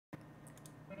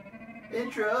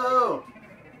Intro!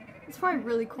 It's probably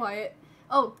really quiet.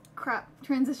 Oh, crap.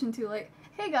 Transition too late.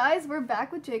 Hey guys, we're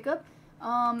back with Jacob.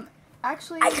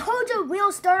 Actually... I told you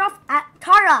we'll start off at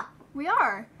Tarta. We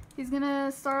are. He's gonna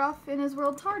start off in his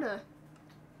world Tarta.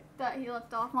 That he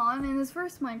left off on in his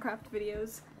first Minecraft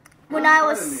videos. When I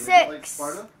was Is it 6. like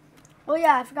Sparta? Oh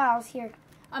yeah, I forgot I was here.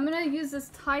 I'm gonna use this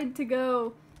Tide to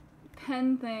Go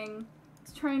pen thing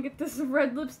to try and get this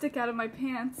red lipstick out of my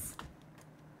pants.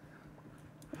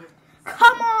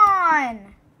 Come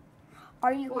on!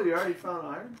 Are you... Oh, you already found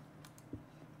iron?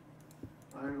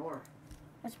 Iron ore.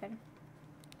 That's better.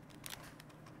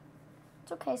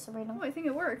 It's okay, Sabrina. Oh, I think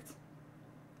it worked.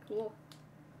 Cool.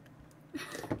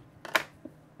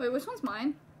 Wait, which one's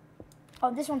mine?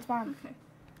 Oh, this one's mine. Okay.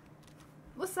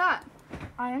 What's that?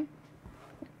 Iron.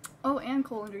 Oh, and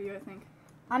coal under you, I think.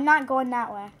 I'm not going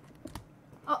that way.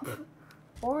 Oh,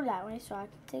 Or that way, so I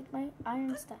can take my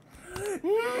iron stuff.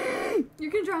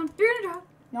 you're gonna drown. You're gonna drown.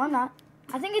 No, I'm not.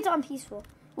 I think it's on peaceful.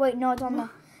 Wait, no, it's on the...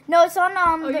 No, it's on,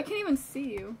 Oh, the... you can't even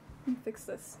see you. Let me fix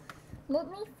this. Let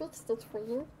me fix this for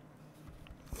you.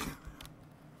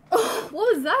 What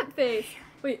was that face?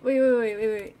 Wait.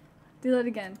 Do that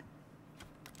again.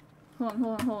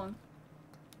 Hold on.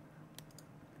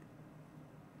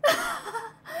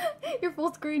 You're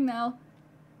full screen now.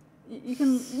 You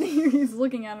can... He's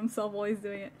looking at himself while he's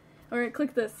doing it. Alright,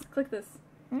 click this.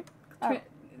 Hmm? Oh.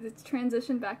 It's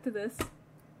transition back to this.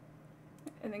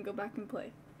 And then go back and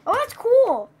play. Oh, that's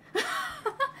cool!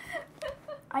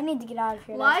 I need to get out of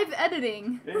here. Live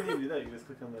editing. You didn't need to do that, you can just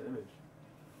click on that image.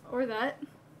 Or that.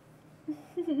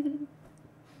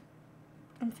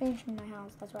 I'm finishing my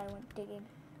house. That's why I went digging.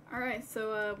 Alright,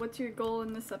 so what's your goal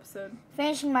in this episode?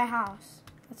 Finishing my house.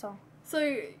 That's all.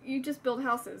 So you just build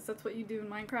houses. That's what you do in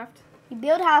Minecraft? You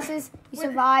build houses, you What-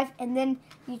 survive, and then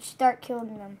you start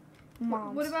killing them.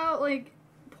 Moms. What about, like,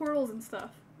 portals and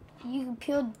stuff? You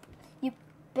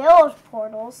build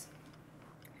portals.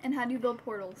 And how do you build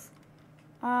portals?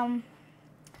 You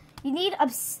need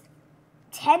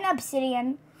 10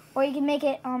 obsidian, or you can make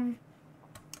it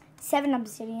 7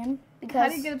 obsidian. Because How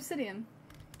do you get obsidian?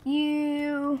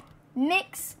 you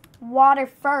mix water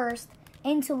first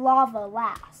into lava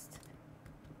last.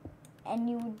 And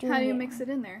you do How do you mix it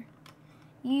in there?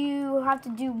 You have to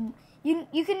do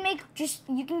you can make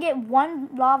you can get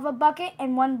one lava bucket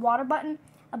and one water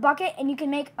bucket, and you can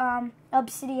make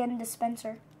obsidian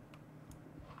dispenser.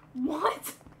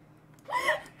 What?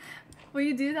 Will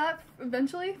you do that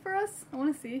eventually for us? I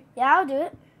want to see. Yeah, I'll do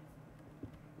it.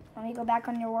 Let me go back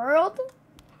on your world.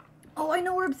 Oh, I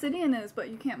know where obsidian is, but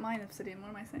you can't mine obsidian. What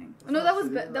am I saying? It's No, not that was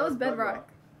obsidian, that was bedrock.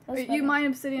 That was Wait, you better. mine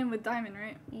obsidian with diamond,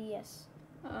 right? Yes.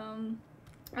 I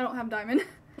don't have diamond.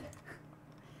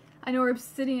 I know where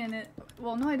obsidian is.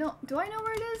 Well, no, I don't. Do I know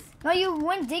where it is? No, you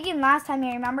went digging last time.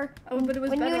 You remember? Oh, but it was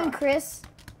when you and bedrock. Chris,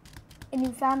 and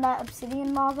you found that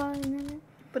obsidian lava in there.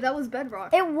 But that was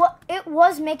bedrock. It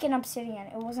was making obsidian.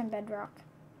 It wasn't bedrock.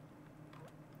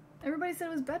 Everybody said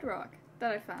it was bedrock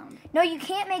that I found. No, you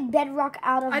can't make bedrock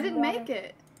out of I didn't water. make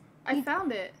it. I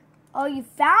found it. Oh, you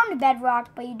found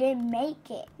bedrock, but you didn't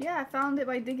make it. Yeah, I found it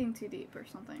by digging too deep or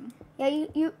something. Yeah,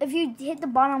 you if you hit the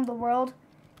bottom of the world,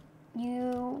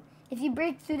 if you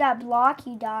break through that block,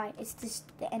 you die. It's just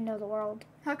the end of the world.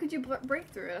 How could you break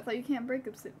through it? I thought you can't break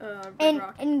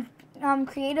In bedrock.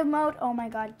 creative mode, oh my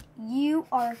god, you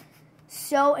are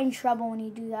so in trouble when you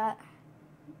do that.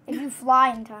 If you fly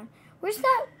in time. Where's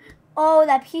that? Oh,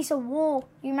 that piece of wool.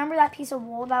 You remember that piece of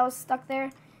wool that was stuck there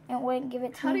and wouldn't give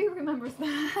it to How do me? you remember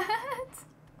that?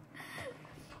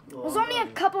 It was only a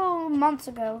couple months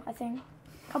ago, I think.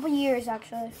 A couple years,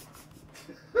 actually.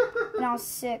 When I was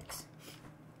 6.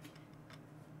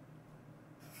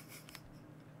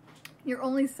 You're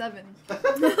only 7.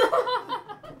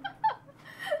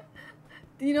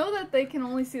 Do you know that they can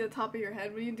only see the top of your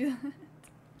head when you do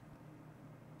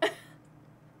that?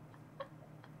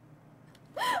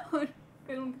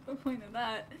 I don't get the point of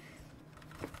that.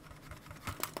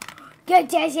 Get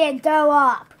this and throw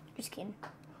up. Just kidding.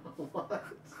 What?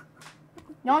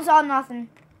 No one saw nothing.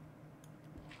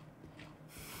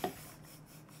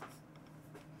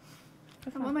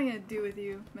 What am I gonna do with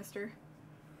you, mister?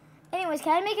 Anyways,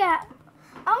 can I make a... I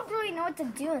don't really know what to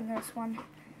do in this one.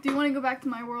 Do you want to go back to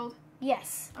my world?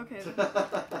 Yes. Okay.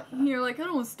 You're like, I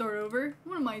don't want to start over.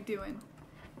 What am I doing?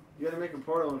 You gotta make a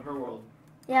portal in her world.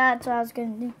 Yeah, that's what I was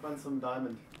going to do. Find some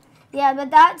diamond. Yeah, but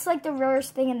that's like the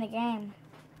rarest thing in the game.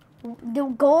 The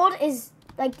gold is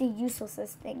like the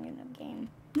uselessest thing in the game.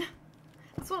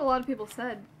 That's what a lot of people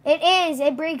said. It is.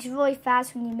 It breaks really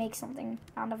fast when you make something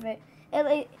out of it.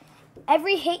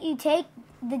 Every hit you take,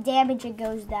 the damage it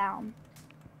goes down.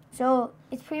 So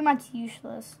it's pretty much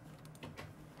useless.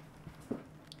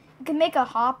 You can make a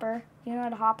hopper. You know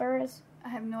what a hopper is? I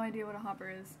have no idea what a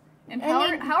hopper is. And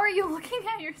And how are you looking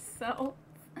at yourself?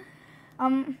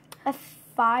 A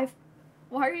 5.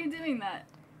 Why are you doing that?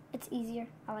 It's easier.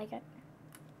 I like it.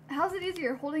 How's it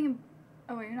easier holding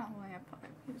a... Oh wait, you're not holding a 5.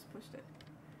 You just pushed it.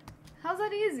 How's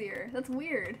that easier? That's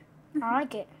weird. I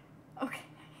like it.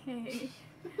 Okay.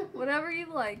 Whatever you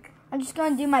like. I'm just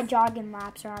gonna do my jogging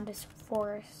laps around this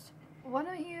forest. Why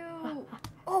don't you...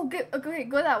 Oh, okay,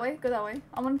 go that way. Go that way.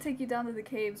 I want to take you down to the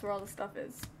caves where all the stuff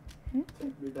is.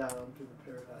 Take me down to the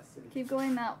paradise city.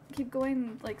 Keep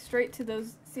going like straight to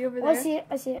those. See over Oh, there?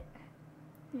 I see it.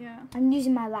 Yeah. I'm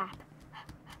using my lap.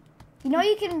 You know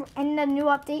you can, in the new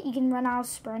update, you can run out of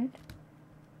sprint.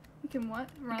 You can what?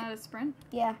 Run out of sprint?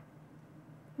 Yeah.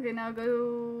 Okay, now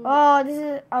go... Oh, this is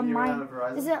a Can you run out mine. of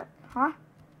Verizon? Is it, huh?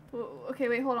 Okay,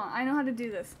 wait, hold on. I know how to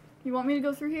do this. You want me to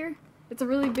go through here? It's a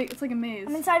really big... It's like a maze.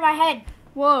 I'm inside my head.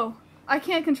 Whoa. I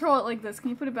can't control it like this. Can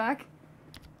you put it back?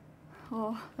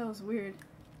 Oh, that was weird.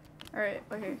 Alright,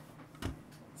 okay.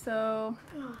 So...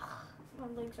 My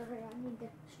legs are hurting. I need to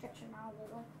stretch them out a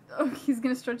little. Oh, he's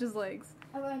gonna stretch his legs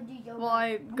I'm gonna do yoga. while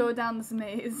I go down this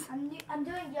maze. I'm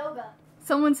doing yoga.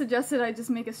 Someone suggested I just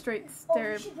make a straight Oh,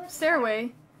 you should put it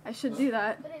stairway. I should do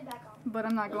that, Put it back on. but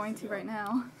I'm not going to right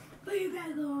now. Put it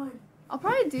back on. I'll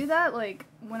probably do that like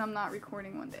when I'm not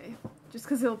recording one day, just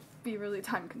because it'll be really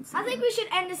time consuming. I think we should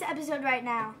end this episode right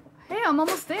now. Hey, I'm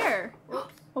almost there. What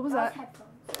was that? Headphones.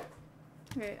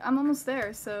 Okay, I'm almost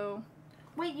there. So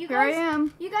Wait, you here I guys.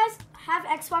 am. You guys have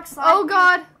Xbox Live? Oh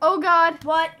God! Oh God!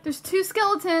 What? There's 2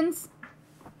 skeletons.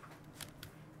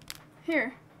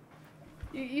 Here.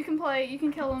 You can play. You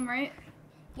can kill them, right?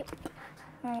 Yep.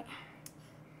 All right.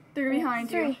 They're behind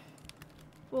 3. you.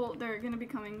 Well, they're gonna be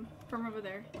coming from over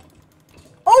there.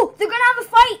 Oh, they're gonna have a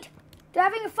fight. They're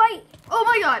having a fight. Oh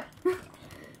my God!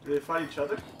 Do they fight each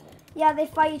other? Yeah, they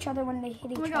fight each other when they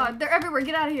hit each Oh other. my God! They're everywhere!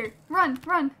 Get out of here! Run!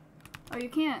 Run! Oh, you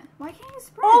can't. Why can't you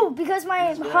sprint? Oh, because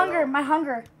my It's bad hunger. off. My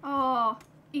hunger. Oh,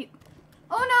 eat.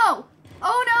 Oh no!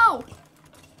 Oh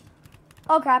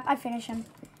Oh crap! I finished him.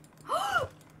 no!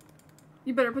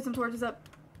 You better put some torches up.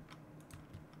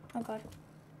 Oh god.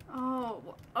 Oh,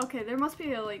 okay. There must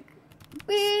be a like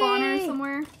Whee! spawner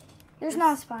somewhere. There's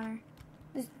not a spawner.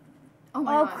 Oh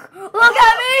my Oh, God! look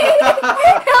at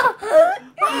me!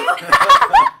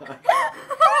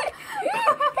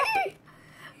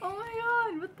 Oh my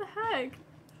God! What the heck?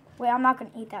 Wait, I'm not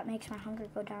gonna eat that. Makes my hunger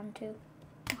go down too.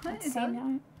 What At the is same that?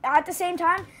 time. At the same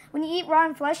time, when you eat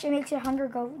raw flesh, it makes your hunger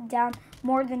go down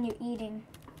more than you're eating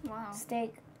Wow.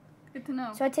 steak. Good to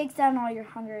know. So it takes down all your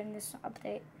hunger in this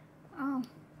update. Oh.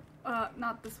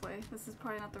 Not this way. This is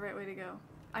probably not the right way to go.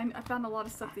 I found a lot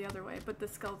of stuff the other way, but the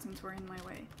skeletons were in my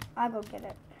way. I'll go get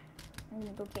it. I'm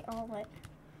gonna go get all of it.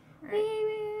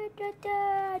 Right.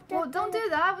 Well, don't do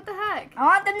that. What the heck? I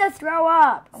want them to throw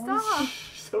up. Stop.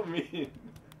 So mean.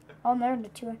 Oh, they're in the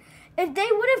 2. If they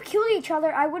would have killed each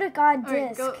other, I would have got a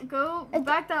Alright, disc. go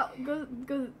back that. Go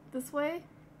this way.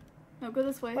 No, go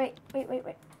this way. Wait. Wait,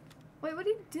 what are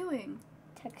you doing?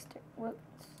 Texture. Whoops.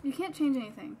 You can't change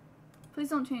anything. Please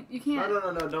don't change. You can't.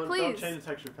 No, don't Please. change the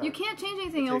texture pack. You can't change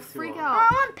anything. It It'll takes too freak long. I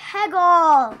out. want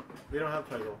Peggle. We don't have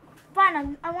Peggle.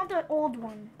 Fine, I want the old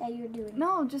one that you're doing.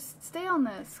 No, just stay on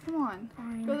this. Come on.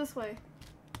 Fine. Go this way.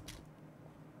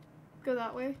 Go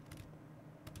that way.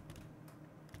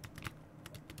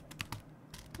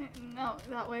 No,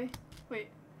 that way. Wait.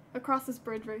 Across this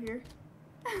bridge right here.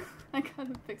 I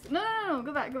gotta fix it. No.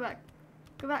 Go back. Go back.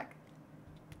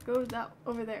 Go that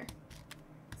over there.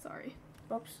 Sorry.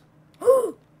 Oops.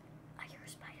 I hear a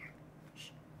spider. Shh,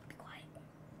 be quiet.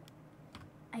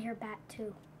 I hear a bat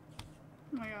too.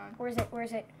 Oh my God. Where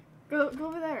is it? Go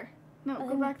over there. No,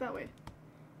 go back that way.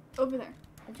 Over there.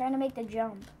 I'm trying to make the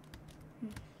jump.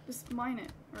 Just mine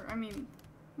it. Or, I mean,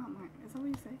 not mine. Is that what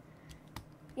you say?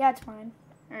 Yeah, it's fine.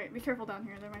 Alright, be careful down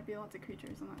here. There might be lots of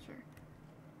creatures. I'm not sure.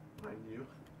 Mind you.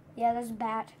 Yeah, there's a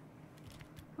bat.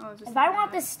 Oh, it's just If I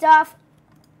want this stuff,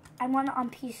 I want it on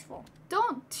peaceful.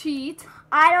 Don't cheat.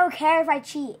 I don't care if I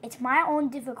cheat. It's my own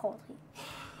difficulty.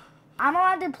 I'm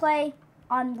allowed to play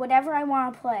on whatever I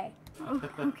want to play. Oh,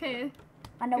 okay.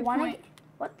 I don't Good want point. to.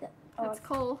 What the? Oh, That's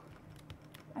coal.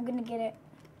 I'm gonna get it.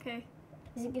 Okay.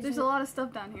 Gives There's me- a lot of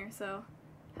stuff down here, so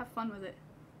have fun with it.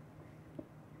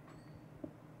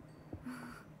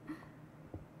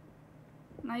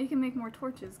 Now you can make more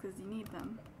torches because you need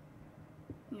them.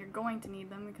 You're going to need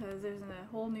them because there's a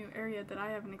whole new area that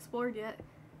I haven't explored yet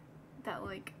that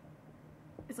like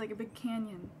it's like a big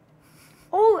canyon.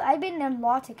 Oh, I've been in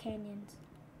lots of canyons.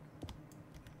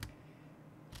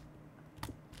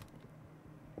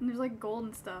 And there's like gold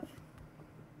and stuff.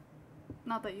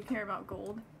 Not that you care about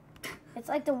gold. It's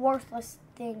like the worthless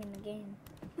thing in the game.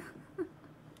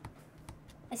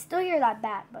 I still hear that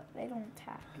bat, but they don't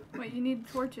attack. Wait, you need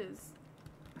torches.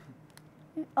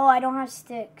 Oh, I don't have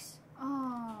sticks.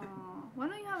 Oh, why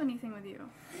don't you have anything with you?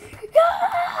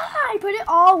 I put it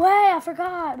all away. I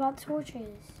forgot about torches.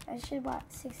 I should have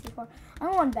bought 64.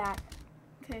 I'm going back.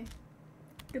 Okay.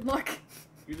 Good luck.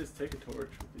 You just take a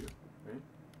torch with you, right?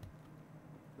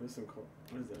 There's some coal.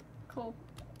 What is that? Coal.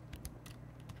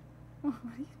 What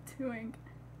are you doing?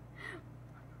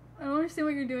 I don't understand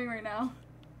what you're doing right now.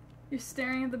 You're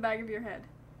staring at the back of your head.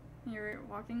 You're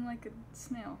walking like a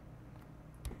snail.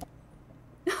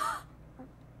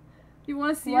 You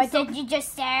want to see What yourself? did you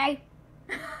just say?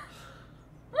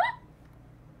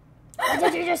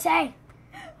 What did you just say?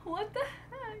 What the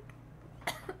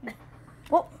heck?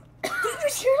 Oh, did you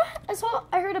just hear that?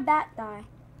 I heard a bat die.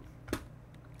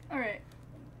 Alright.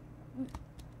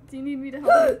 Do you need me to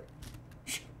help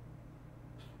you?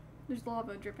 There's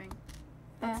lava dripping.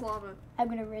 That's lava. I'm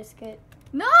gonna risk it.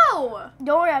 No!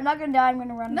 Don't worry, I'm not gonna die. I'm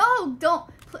gonna run. No, don't.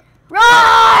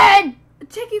 Run!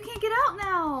 Chick, you can't get out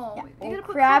now. Yeah. You Oh, gotta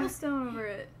put crap. cobblestone over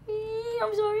it.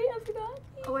 I'm sorry, I forgot.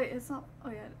 Oh wait, it's not. Oh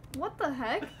yeah. What the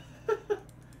heck?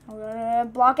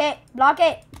 Block it! Block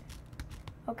it!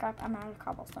 Oh crap, I'm out of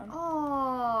cobblestone.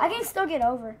 Oh. I can still get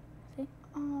over. See?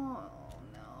 Oh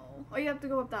no. Oh, you have to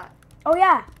go up that. Oh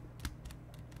yeah.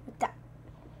 With that.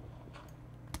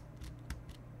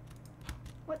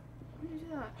 What? Why did you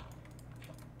do that?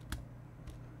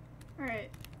 All right.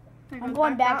 I'm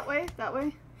going back. That way. That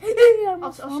way.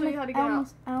 I'll show you how to get out.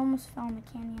 I almost fell in the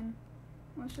canyon.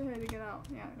 I'll show you how to get out.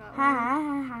 Yeah, that Ha way.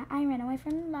 ha ha ha. I ran away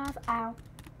from the lava. Ow.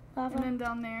 Lava. And then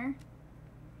down there.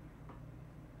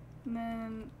 And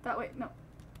then that way. No.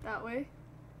 That way.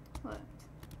 Left.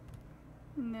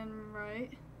 And then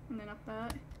right. And then up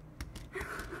that.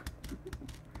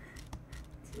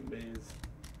 It's a maze.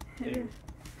 Hit Thing.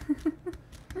 her.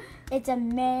 It's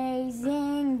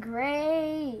Amazing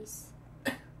Grace.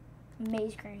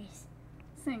 Maze Grace.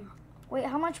 Sing. Wait,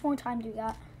 how much more time do you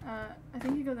got? I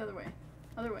think you go the other way.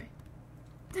 Other way.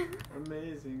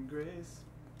 Amazing Grace.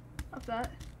 Up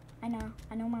that. I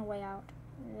know my way out.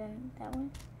 And then that way.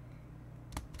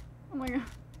 Oh my god.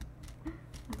 And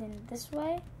then this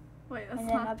way. Wait, that's And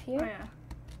then not. up here? Oh yeah.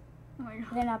 Oh my And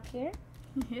god. then up here.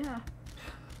 Yeah.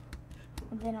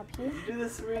 And then up here. You do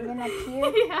this, And then Serena?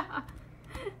 up here. Yeah.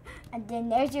 And then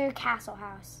there's your castle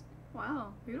house.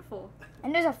 Wow. Beautiful.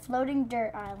 And there's a floating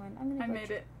dirt island. I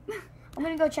made it. I'm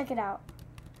gonna go check it out.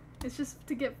 It's just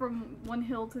to get from one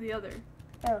hill to the other.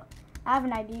 Oh, I have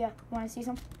an idea. Want to see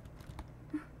some?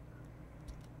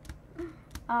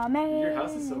 Amazing Your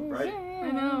house is so bright.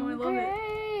 I know, I love it.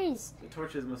 Grace. The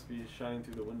torches must be shining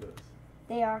through the windows.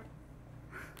 They are.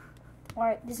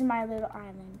 Alright, this is my little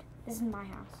island. This is my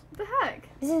house. What the heck?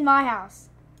 This is my house.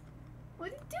 What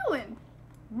are you doing?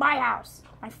 My house.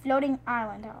 My floating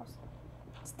island house.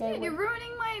 Stay Dude, you're with.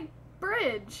 ruining my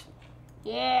bridge.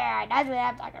 Yeah, that's what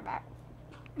I'm talking about.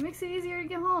 It makes it easier to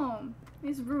get home. You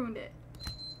just ruined it.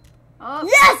 Oh.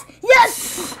 Yes!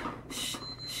 Yes!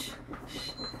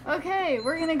 Okay,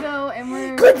 we're gonna go and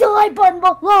we're. Click the like button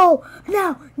below.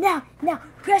 Now.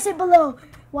 Press it below.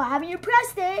 Well, haven't you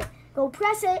pressed it? Go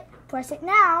press it. Press it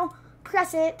now.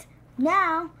 Press it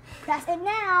now. Press it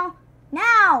now.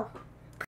 Now.